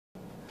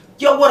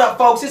Yo, what up,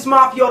 folks? It's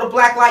Mafiyo the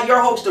Blacklight,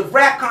 your host of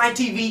Rapkind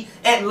TV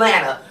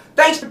Atlanta.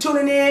 Thanks for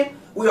tuning in.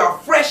 We are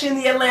fresh in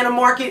the Atlanta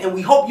market, and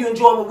we hope you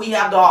enjoy what we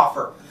have to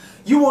offer.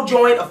 You will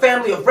join a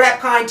family of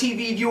Rapkind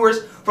TV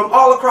viewers from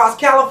all across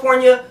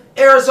California,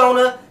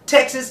 Arizona,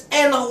 Texas,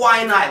 and the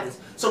Hawaiian Islands.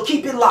 So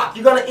keep it locked.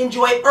 You're going to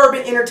enjoy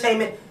urban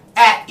entertainment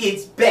at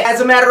its best. As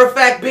a matter of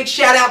fact, big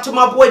shout out to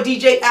my boy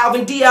DJ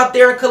Alvin D out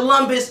there in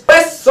Columbus.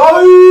 West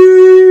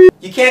Side!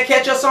 You can't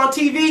catch us on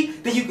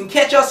TV? Then you can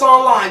catch us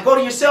online. Go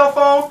to your cell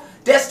phone,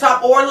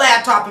 desktop, or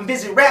laptop and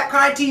visit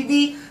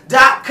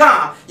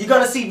RapkindTV.com. You're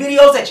going to see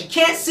videos that you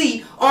can't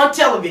see on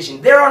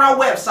television. They're on our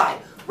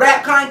website,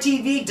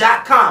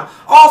 RapkindTV.com.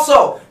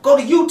 Also, go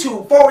to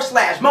YouTube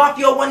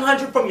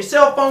 /Mafiyo100 from your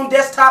cell phone,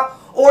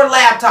 desktop, or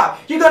laptop.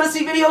 You're going to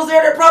see videos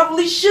there that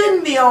probably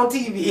shouldn't be on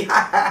TV.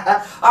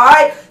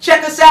 Alright,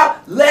 check us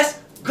out. Let's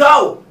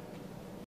go.